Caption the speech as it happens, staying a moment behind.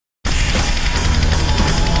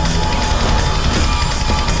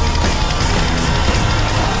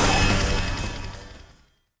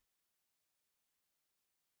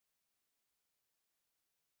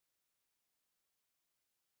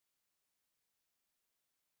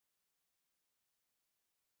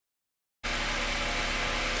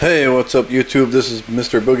Hey, what's up YouTube? This is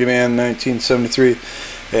Mr. Boogeyman 1973,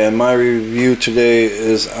 and my review today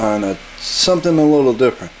is on something a little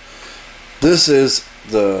different. This is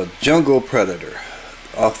the Jungle Predator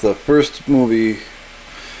off the first movie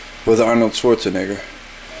with Arnold Schwarzenegger,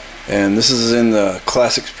 and this is in the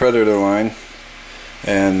Classics Predator line,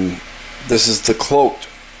 and this is the Cloaked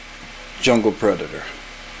Jungle Predator.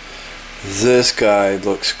 This guy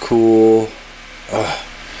looks cool.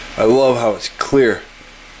 I love how it's clear.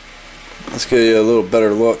 Let's give you a little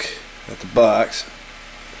better look at the box.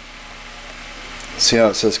 See how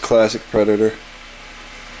it says Classic Predator.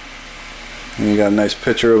 And you got a nice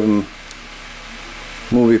picture of him,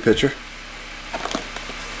 movie picture.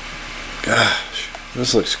 Gosh,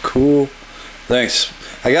 this looks cool. Thanks.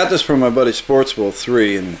 I got this from my buddy Sportsville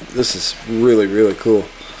 3, and this is really, really cool.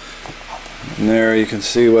 And there you can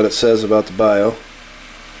see what it says about the bio.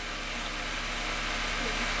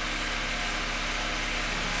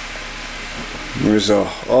 There's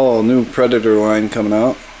a all new Predator line coming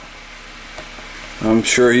out. I'm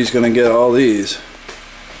sure he's gonna get all these.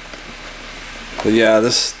 But yeah,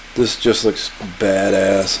 this just looks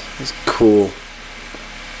badass. It's cool.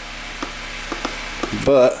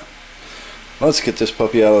 But let's get this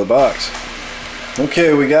puppy out of the box.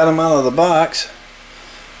 Okay, we got him out of the box.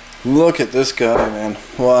 Look at this guy, man.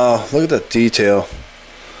 Wow, look at the detail.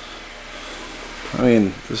 I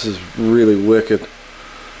mean, this is really wicked.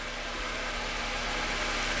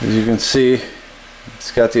 As you can see,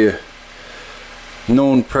 it's got the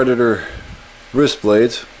known Predator wrist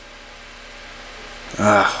blades.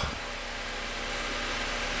 There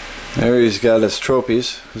he's got his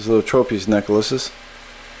trophies, his little trophies necklaces.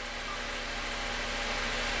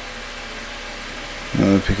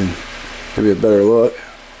 Now if you can give you a better look.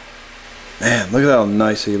 Man, look at how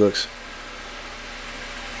nice he looks.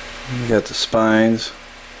 You got the spines.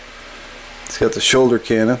 It's got the shoulder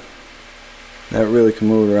cannon. That really can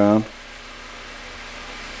move around.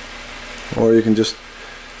 Or you can just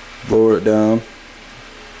lower it down.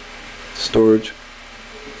 Storage.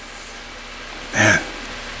 Man,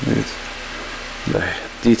 look at the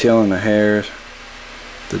detail on the hairs,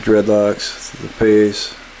 the dreadlocks, the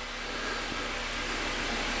face,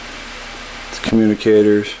 the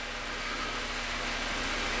communicators.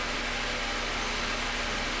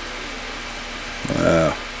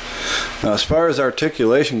 Wow. Now, as far as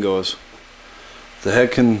articulation goes, the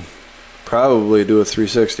head can probably do a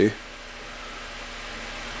 360.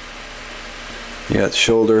 You got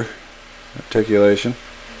shoulder articulation.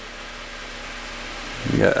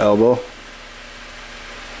 You got elbow,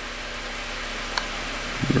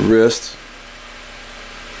 your wrist.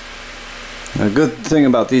 Now, a good thing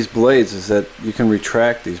about these blades is that you can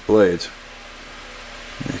retract these blades.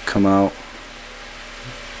 They come out.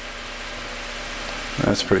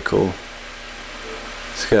 That's pretty cool.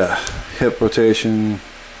 It's got hip rotation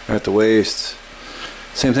at the waist.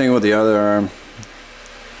 Same thing with the other arm.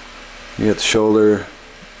 You got the shoulder,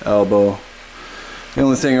 elbow. The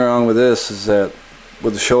only thing wrong with this is that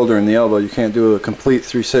with the shoulder and the elbow, you can't do a complete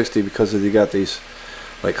 360 because you got these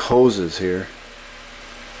like hoses here,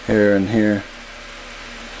 and here.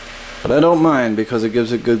 But I don't mind because it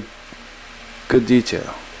gives it good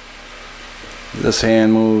detail. This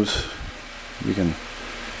hand moves. You can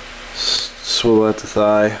swivel at the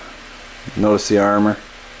thigh. Notice the armor.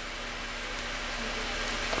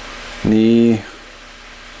 Knee.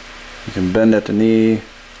 You can bend at the knee.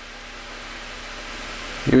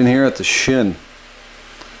 Even here at the shin.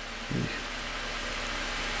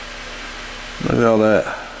 Look at all that.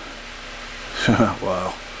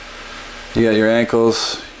 Wow. You got your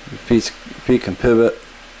ankles. Your feet can pivot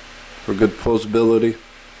for good posability.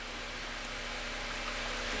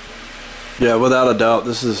 Yeah, without a doubt,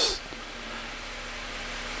 this is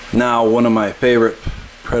now one of my favorite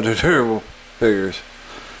Predator figures.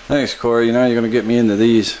 Thanks, Corey. You know you're gonna get me into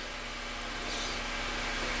these.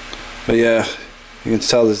 But yeah, you can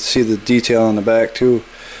see the detail on the back too.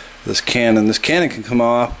 This cannon can come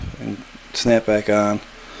off and snap back on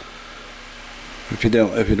if you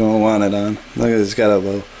don't want it on. Look at it, it's got a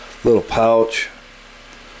little pouch,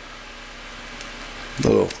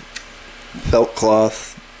 little felt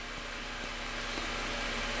cloth.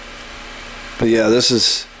 But yeah, this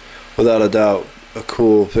is without a doubt a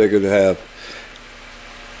cool figure to have.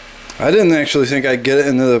 I didn't actually think I'd get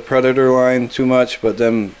into the Predator line too much, but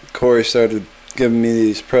then Corey started giving me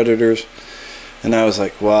these Predators, and I was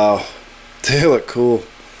like, wow, they look cool.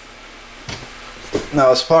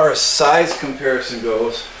 Now, as far as size comparison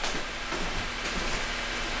goes,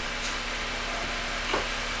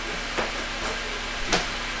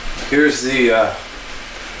 here's the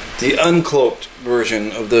uncloaked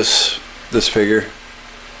version of this figure.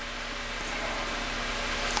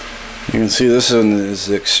 can see this one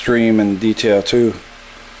is extreme in detail too.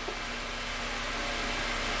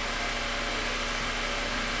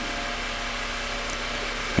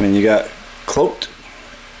 I mean, you got cloaked,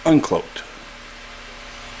 uncloaked.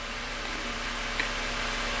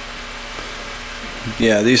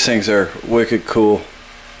 Yeah, these things are wicked cool.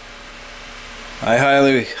 I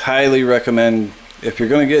highly recommend, if you're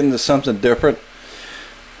going to get into something different,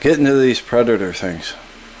 get into these Predator things.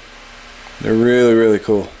 They're really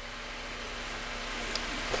cool.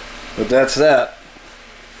 But that's that.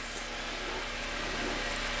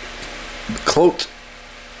 Cloaked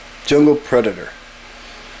Jungle Predator.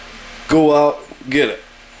 Go out, get it.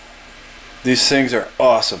 These things are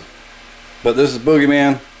awesome. But this is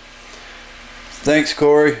Boogeyman. Thanks,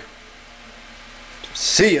 Corey.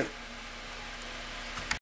 See ya.